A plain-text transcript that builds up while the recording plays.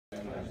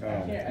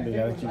I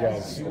think you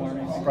guys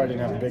probably didn't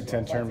have a Big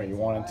Ten tournament you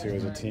wanted to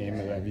as a team.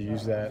 Have you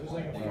used that?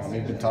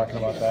 You've been talking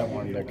about that,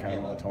 wanting to kind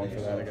of atone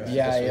for that, I guess.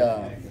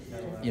 Yeah,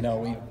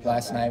 we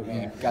last night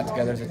we got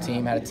together as a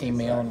team, had a team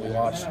meal, and we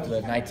watched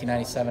the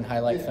 1997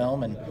 highlight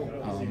film, and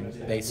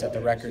they set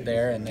the record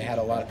there, and they had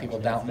a lot of people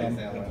doubting them.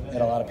 They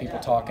had a lot of people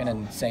talking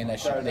and saying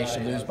that they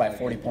should lose by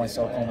 40 points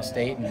to Oklahoma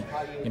State, and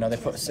they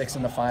put 6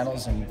 in the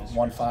finals and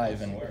won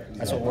 5, and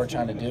that's what we're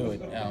trying to do.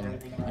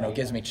 It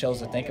gives me chills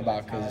to think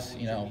about because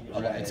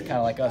it's kind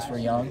of like us. We're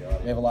young.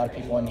 We have a lot of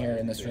people in here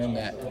in this room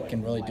that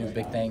can really do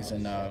big things,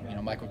 and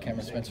Michael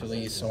Cameron, Spencer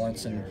Lee,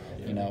 Sorensen,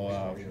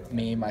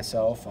 me,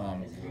 myself,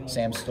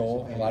 Sam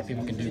Stoll. A lot of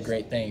people can do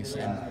great things,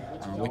 and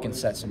we can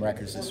set some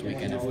records this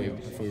weekend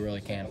if we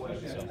really can.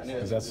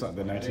 Because that's the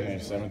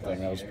 1997 thing.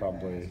 That was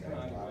probably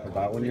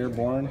about when you were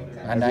born.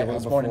 I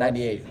was born in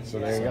 '98. So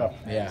there you go.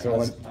 Yeah.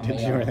 So did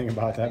you know anything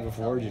about that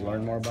before? Did you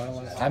learn more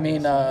about it? I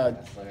mean, I've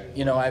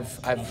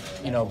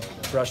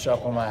brushed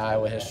up on my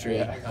Iowa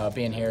history,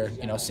 being here,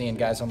 seeing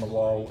guys on the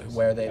wall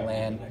where they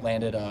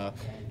landed.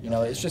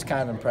 It's just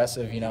kind of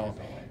impressive.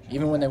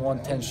 Even when they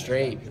won 10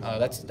 straight,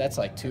 that's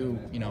like 2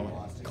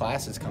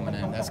 classes coming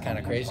in. That's kind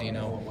of crazy.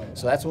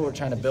 So that's what we're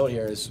trying to build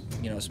here. Is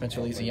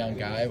Spencer Lee's a young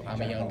guy,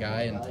 I'm a young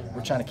guy, and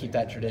we're trying to keep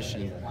that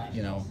tradition,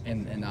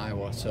 in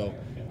Iowa. So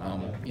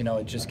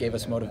it just gave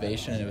us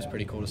motivation, and it was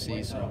pretty cool to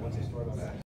see. So.